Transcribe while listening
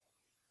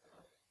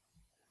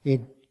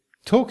The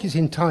talk is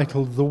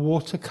entitled The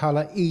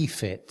Watercolour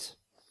E-Fit.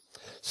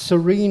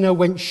 Serena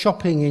went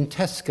shopping in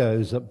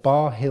Tesco's at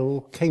Bar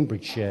Hill,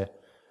 Cambridgeshire.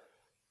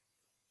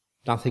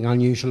 Nothing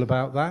unusual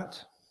about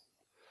that.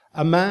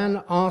 A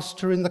man asked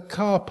her in the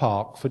car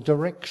park for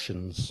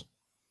directions.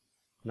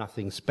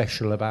 Nothing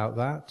special about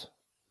that.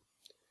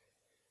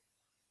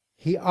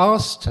 He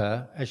asked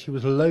her as she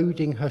was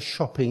loading her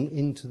shopping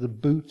into the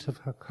boot of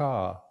her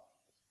car.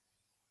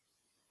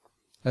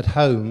 At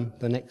home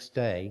the next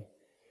day,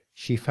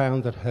 she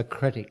found that her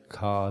credit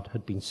card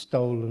had been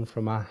stolen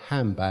from her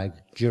handbag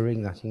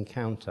during that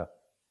encounter.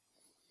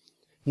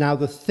 Now,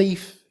 the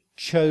thief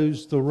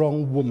chose the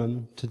wrong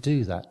woman to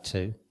do that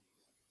to.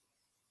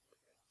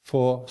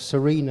 For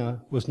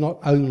Serena was not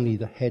only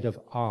the head of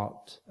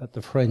art at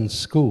the Friends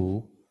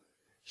School,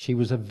 she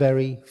was a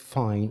very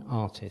fine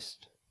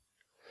artist.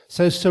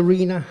 So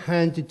Serena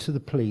handed to the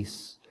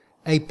police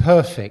a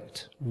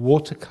perfect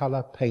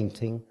watercolour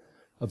painting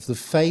of the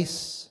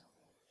face,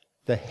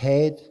 the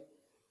head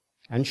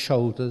and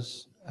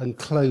shoulders and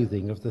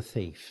clothing of the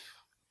thief.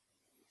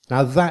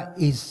 Now that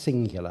is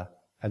singular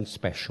and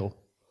special,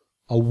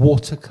 a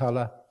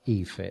watercolour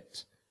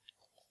E-Fit.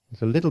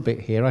 There's a little bit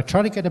here. I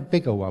tried to get a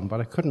bigger one,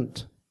 but I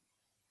couldn't.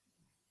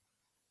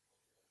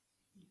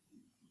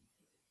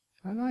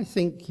 And I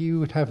think you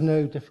would have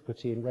no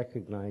difficulty in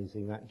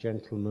recognising that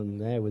gentleman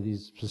there with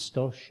his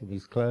moustache and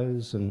his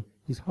clothes and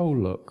his whole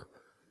look.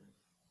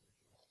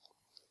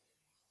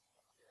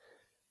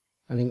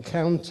 An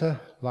encounter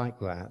like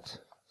that,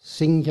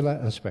 singular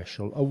and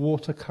special, a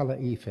watercolour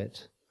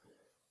E-Fit.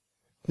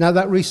 Now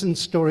that recent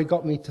story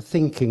got me to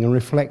thinking and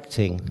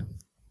reflecting.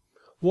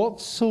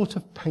 What sort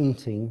of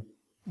painting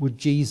would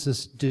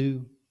Jesus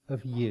do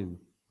of you?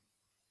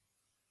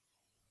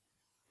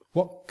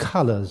 What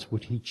colours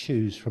would he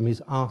choose from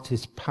his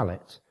artist's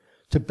palette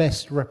to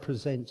best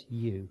represent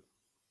you?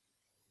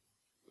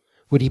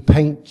 Would he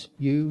paint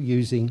you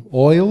using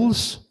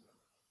oils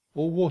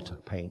or water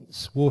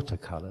paints,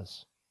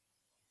 watercolours?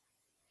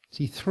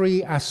 See,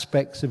 three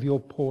aspects of your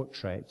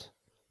portrait,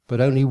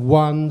 but only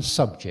one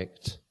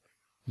subject,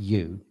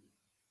 you.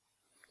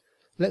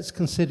 Let's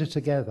consider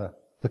together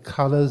the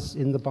colours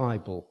in the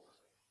Bible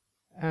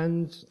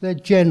and their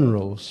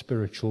general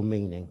spiritual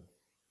meaning.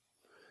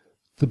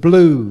 The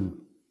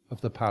blue of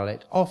the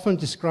palette often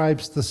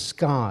describes the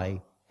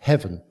sky,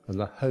 heaven, and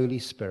the Holy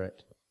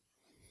Spirit.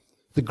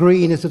 The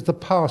green is of the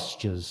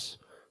pastures,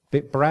 a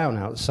bit brown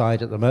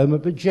outside at the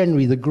moment, but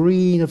generally the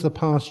green of the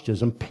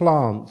pastures and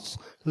plants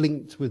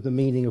linked with the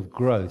meaning of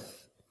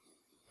growth.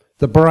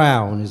 The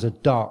brown is a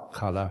dark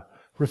colour,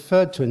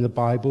 referred to in the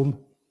Bible,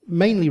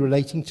 mainly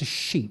relating to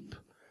sheep.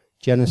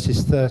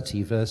 Genesis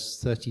 30,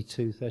 verse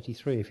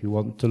 32-33, if you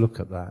want to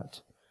look at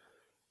that.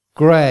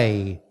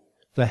 Grey,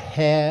 the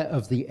hair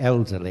of the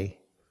elderly.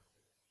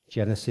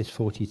 Genesis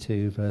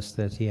 42, verse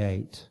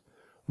 38.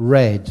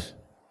 Red,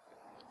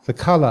 the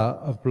colour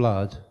of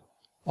blood,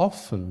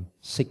 often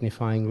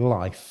signifying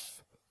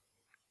life.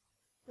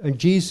 And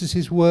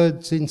Jesus'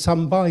 words in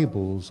some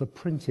Bibles are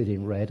printed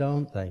in red,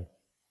 aren't they?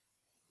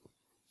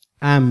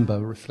 Amber,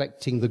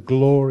 reflecting the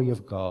glory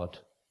of God.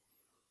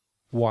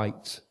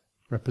 White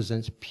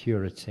represents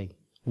purity.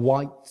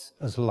 White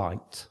as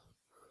light.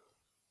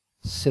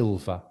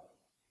 Silver.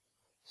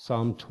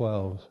 Psalm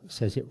 12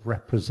 says it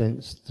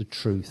represents the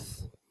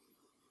truth.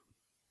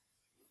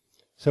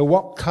 So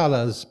what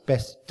colours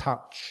best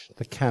touch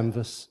the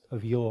canvas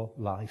of your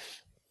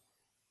life?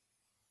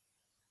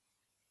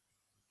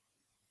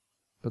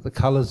 But the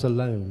colours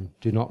alone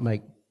do not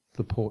make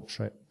the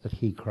portrait that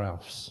he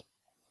crafts.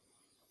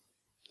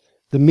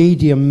 The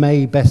medium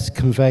may best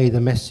convey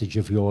the message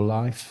of your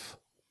life.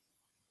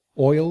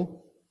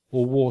 Oil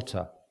or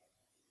water?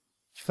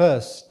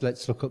 First,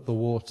 let's look at the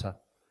water.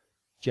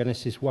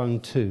 Genesis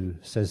 1:2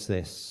 says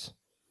this.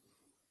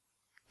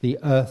 The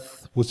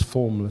earth was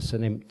formless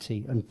and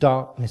empty, and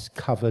darkness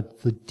covered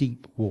the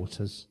deep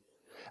waters.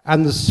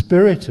 And the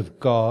Spirit of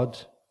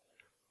God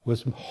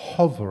was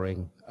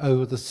hovering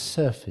over the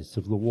surface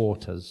of the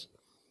waters.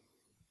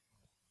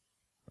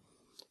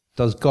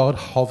 Does God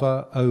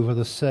hover over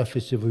the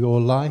surface of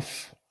your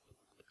life?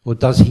 Or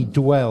does he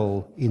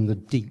dwell in the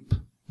deep,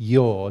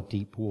 your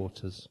deep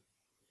waters?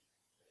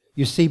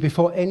 You see,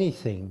 before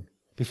anything,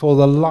 before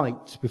the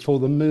light, before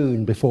the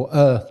moon, before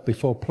earth,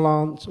 before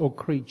plants or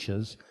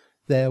creatures,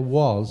 there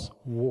was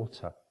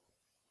water.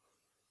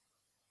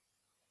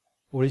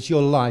 Or is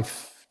your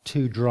life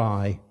too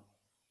dry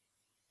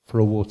for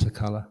a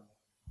watercolour?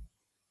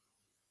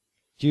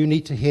 Do you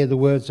need to hear the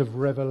words of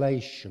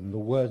Revelation, the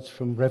words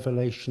from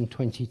Revelation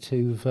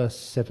 22, verse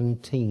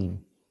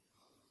 17?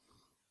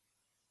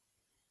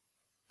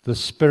 The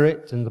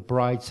Spirit and the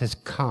bride says,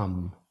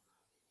 come.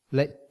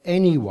 Let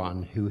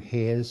anyone who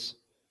hears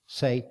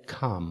say,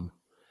 come.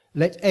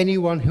 Let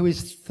anyone who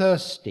is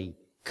thirsty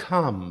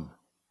come.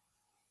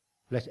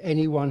 Let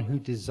anyone who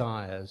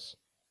desires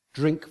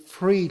drink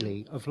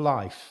freely of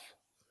life.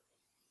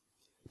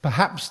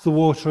 Perhaps the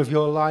water of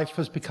your life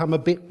has become a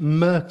bit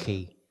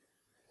murky.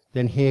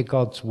 Then hear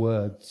God's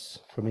words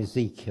from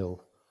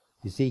Ezekiel.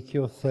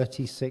 Ezekiel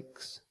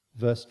 36,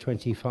 verse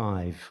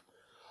 25.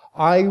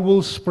 I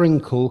will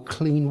sprinkle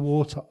clean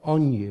water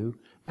on you,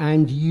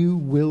 and you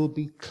will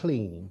be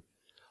clean.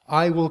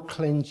 I will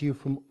cleanse you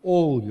from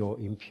all your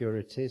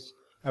impurities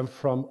and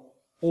from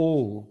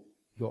all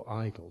your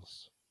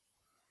idols.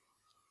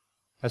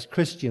 As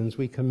Christians,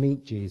 we can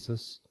meet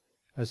Jesus,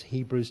 as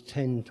Hebrews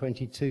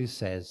 10:22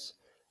 says,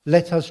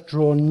 let us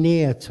draw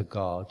near to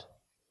God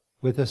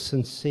with a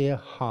sincere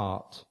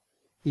heart,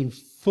 in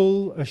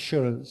full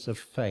assurance of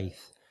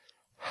faith,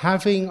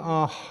 having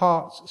our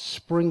hearts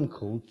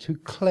sprinkled to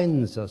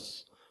cleanse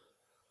us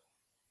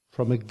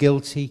from a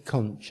guilty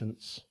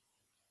conscience,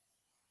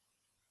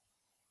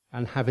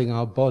 and having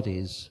our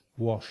bodies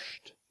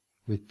washed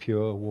with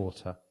pure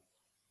water.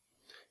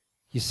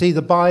 You see,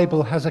 the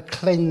Bible has a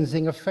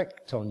cleansing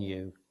effect on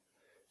you,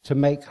 to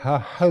make her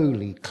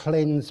holy,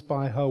 cleansed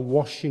by her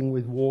washing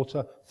with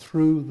water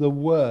through the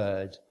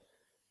word,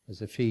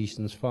 as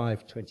Ephesians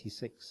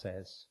 5:26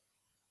 says.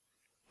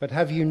 But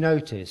have you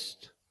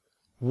noticed,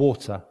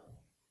 water,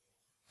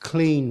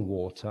 clean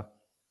water,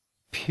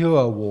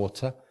 pure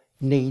water,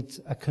 needs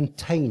a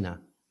container.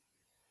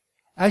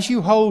 As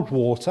you hold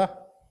water,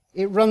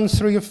 it runs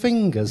through your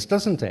fingers,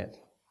 doesn't it?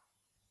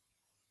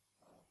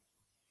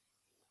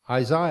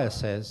 Isaiah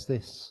says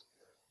this,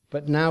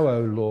 but now,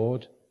 O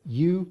Lord,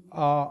 you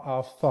are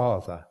our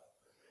Father.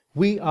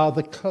 We are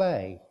the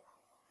clay,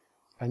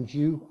 and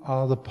you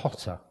are the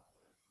potter.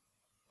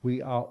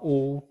 We are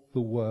all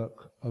the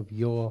work of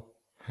your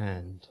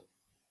hand.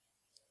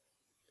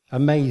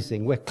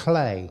 Amazing. We're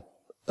clay,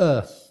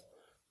 earth,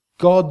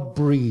 God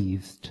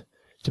breathed,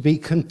 to be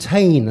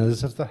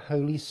containers of the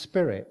Holy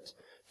Spirit,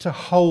 to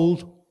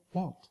hold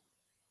what?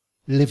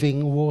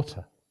 Living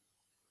water.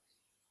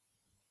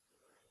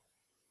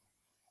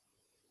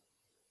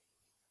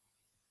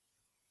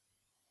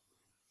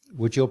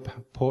 Would your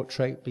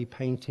portrait be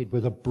painted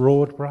with a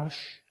broad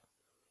brush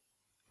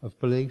of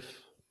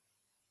belief,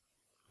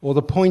 or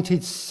the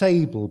pointed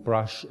sable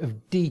brush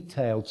of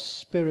detailed,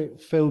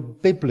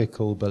 spirit-filled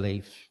biblical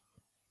belief?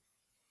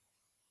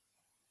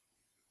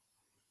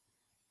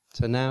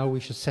 So now we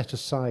should set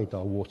aside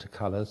our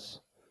watercolours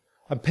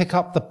and pick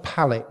up the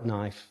palette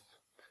knife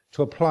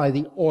to apply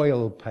the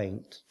oil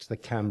paint to the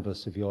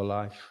canvas of your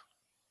life.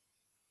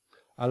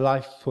 A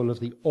life full of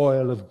the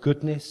oil of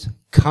goodness,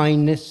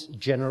 kindness,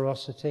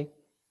 generosity.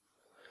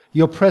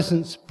 Your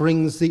presence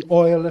brings the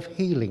oil of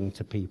healing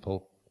to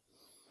people.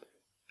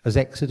 As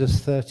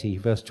Exodus 30,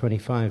 verse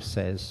 25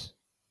 says,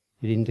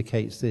 it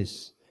indicates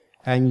this,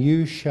 and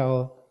you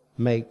shall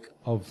make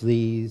of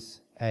these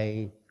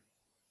a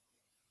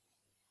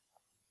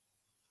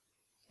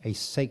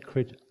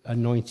sacred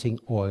anointing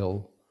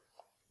oil,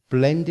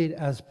 blended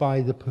as by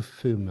the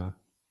perfumer.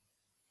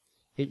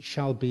 It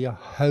shall be a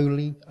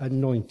holy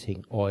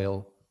anointing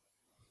oil.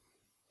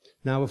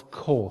 Now, of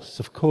course,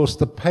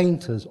 the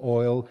painter's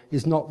oil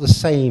is not the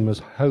same as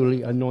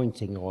holy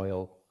anointing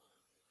oil.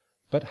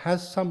 But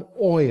has some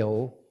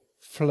oil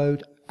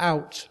flowed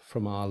out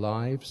from our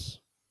lives?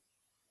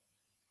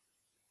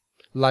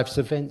 Life's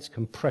events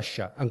can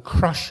pressure and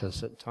crush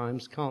us at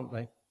times, can't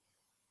they?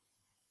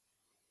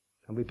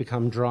 And we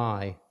become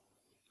dry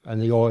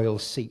and the oil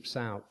seeps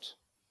out.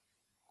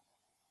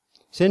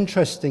 It's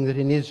interesting that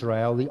in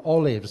Israel, the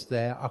olives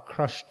there are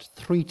crushed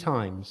 3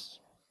 times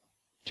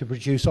to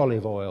produce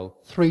olive oil.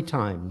 3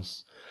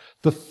 times.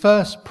 The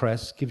first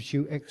press gives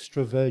you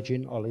extra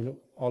virgin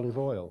olive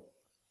oil.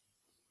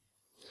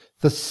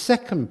 The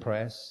second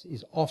press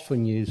is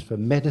often used for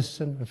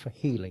medicine and for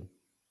healing.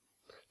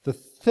 The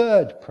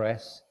third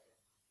press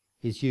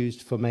is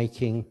used for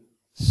making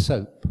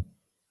soap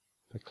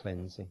for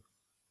cleansing.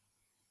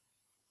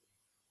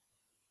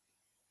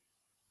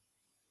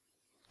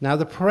 Now,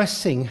 the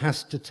pressing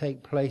has to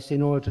take place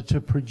in order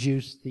to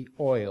produce the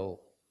oil.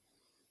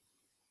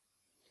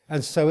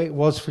 And so it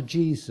was for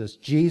Jesus.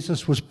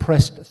 Jesus was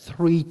pressed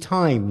 3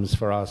 times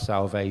for our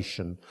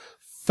salvation.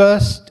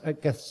 First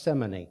at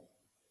Gethsemane.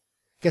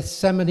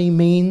 Gethsemane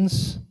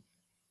means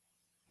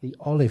the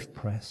olive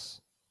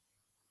press.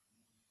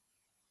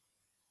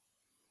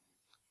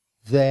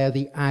 There,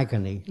 the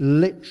agony,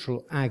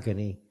 literal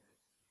agony,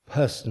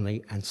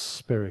 personally and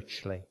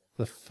spiritually.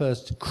 The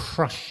first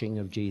crushing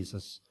of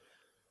Jesus.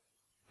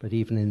 But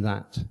even in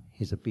that,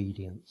 his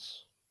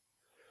obedience.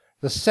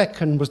 The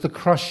second was the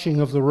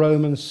crushing of the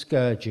Roman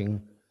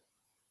scourging.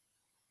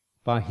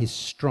 By his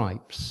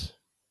stripes,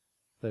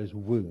 those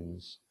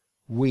wounds,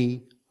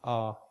 we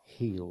are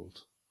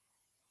healed.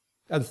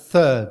 And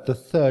third, the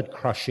third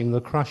crushing,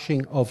 the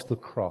crushing of the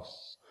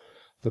cross,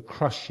 the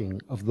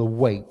crushing of the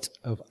weight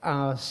of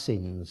our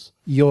sins,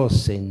 your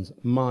sins,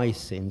 my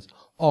sins,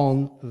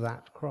 on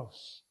that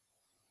cross.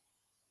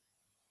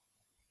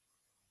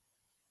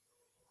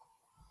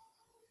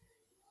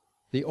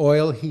 The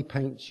oil he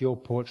paints your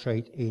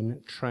portrait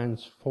in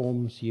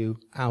transforms you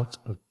out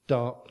of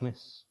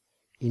darkness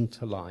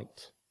into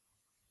light,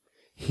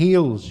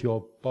 heals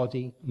your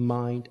body,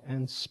 mind,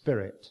 and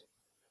spirit,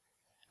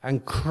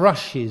 and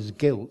crushes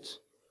guilt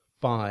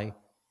by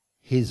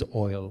his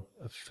oil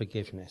of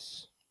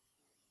forgiveness.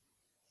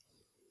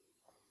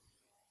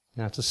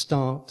 Now, to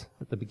start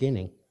at the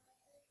beginning,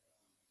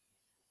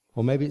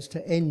 Or maybe it's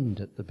to end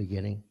at the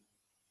beginning.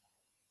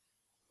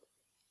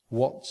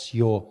 What's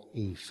your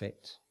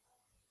e-fit?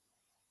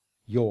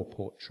 Your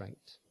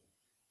portrait?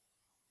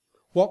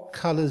 What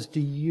colours do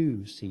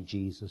you see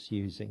Jesus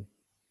using?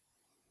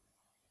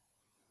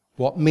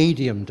 What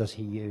medium does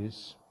he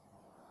use?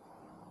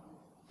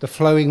 The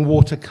flowing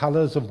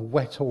watercolours of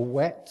wet or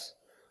wet,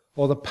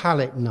 or the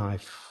palette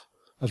knife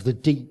of the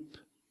deep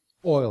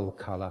oil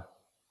colour?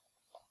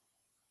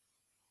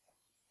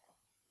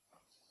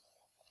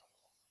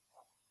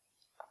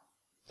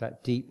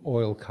 That deep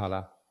oil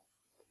colour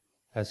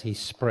as he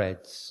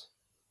spreads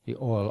the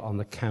oil on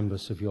the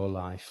canvas of your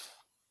life.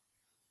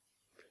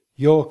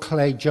 Your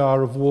clay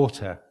jar of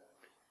water,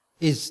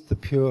 is the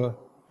pure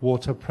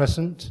water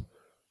present,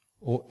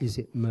 or is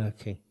it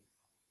murky?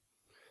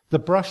 The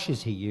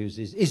brushes he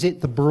uses, is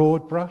it the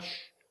broad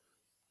brush,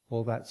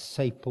 or that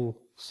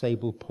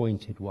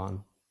sable-pointed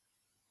one?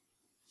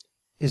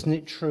 Isn't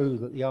it true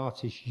that the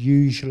artist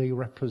usually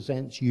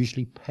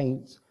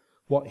paints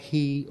what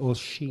he or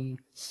she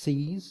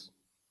sees?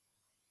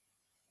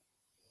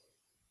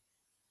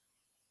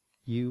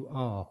 You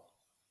are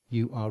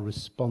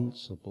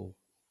responsible.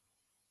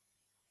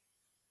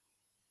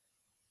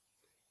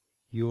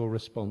 You're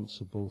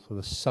responsible for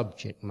the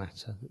subject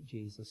matter that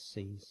Jesus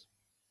sees.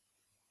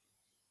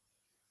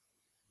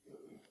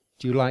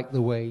 Do you like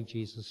the way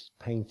Jesus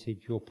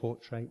painted your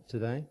portrait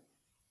today?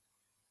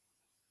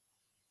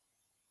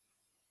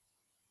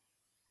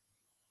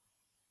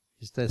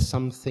 Is there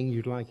something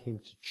you'd like him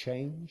to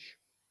change?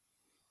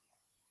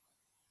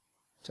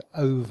 To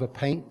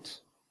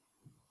overpaint?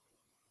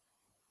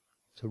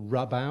 To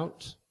rub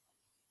out?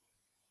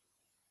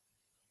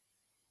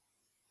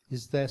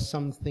 Is there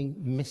something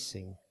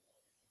missing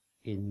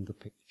in the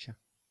picture?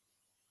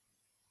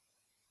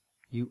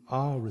 You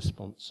are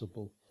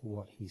responsible for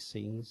what he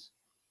sees.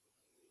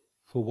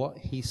 For what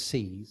he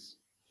sees,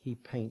 he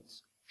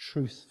paints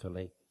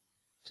truthfully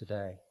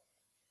today.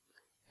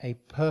 A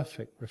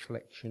perfect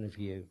reflection of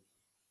you.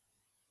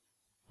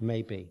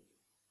 Maybe,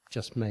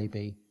 just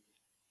maybe,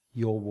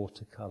 your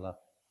watercolour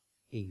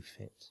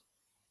e-fit.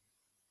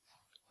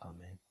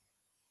 Amen.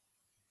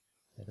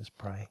 Let us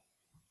pray.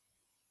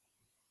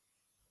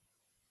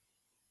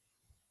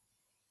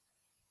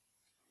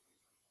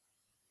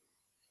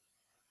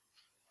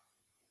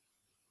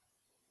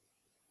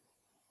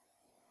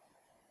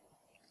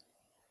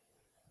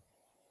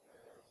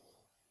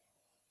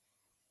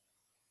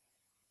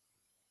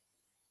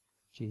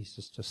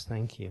 Jesus, just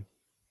thank you.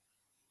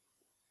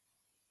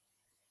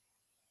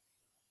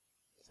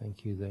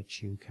 Thank you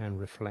that you can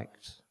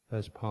reflect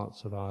those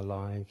parts of our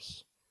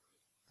lives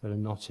that are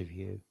not of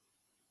you,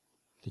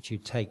 that you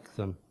take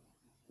them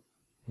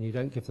and you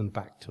don't give them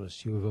back to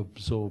us. You have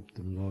absorbed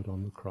them, Lord,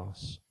 on the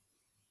cross.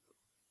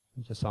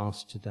 We just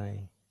ask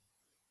today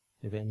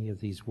if any of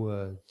these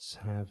words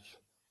have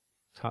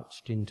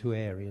touched into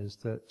areas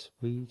that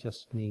we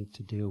just need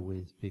to deal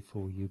with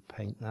before you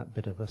paint that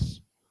bit of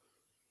us.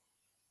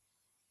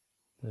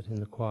 That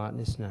in the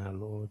quietness now,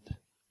 Lord,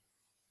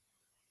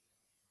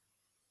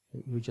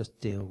 that you would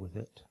just deal with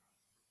it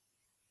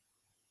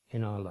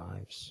in our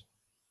lives.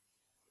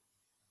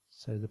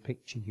 So the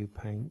picture you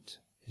paint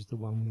is the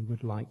one we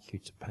would like you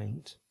to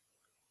paint,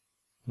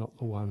 not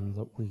the one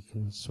that we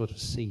can sort of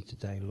see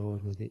today,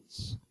 Lord, with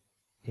its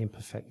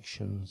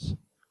imperfections,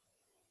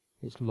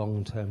 its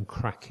long-term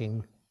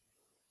cracking,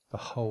 the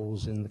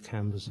holes in the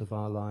canvas of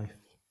our life.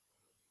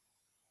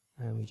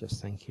 And we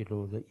just thank you,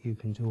 Lord, that you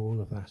can do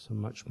all of that and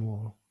much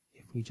more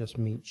if we just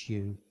meet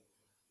you,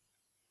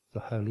 the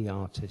holy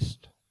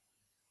artist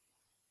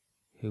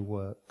who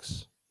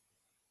works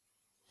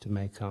to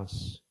make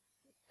us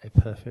a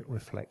perfect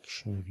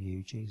reflection of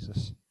you,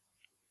 Jesus.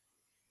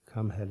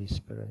 Come, Holy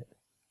Spirit,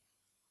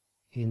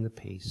 in the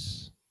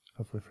peace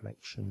of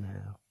reflection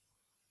now.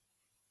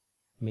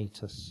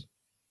 Meet us,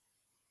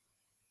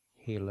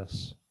 heal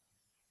us,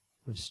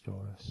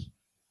 restore us.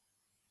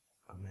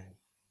 Amen.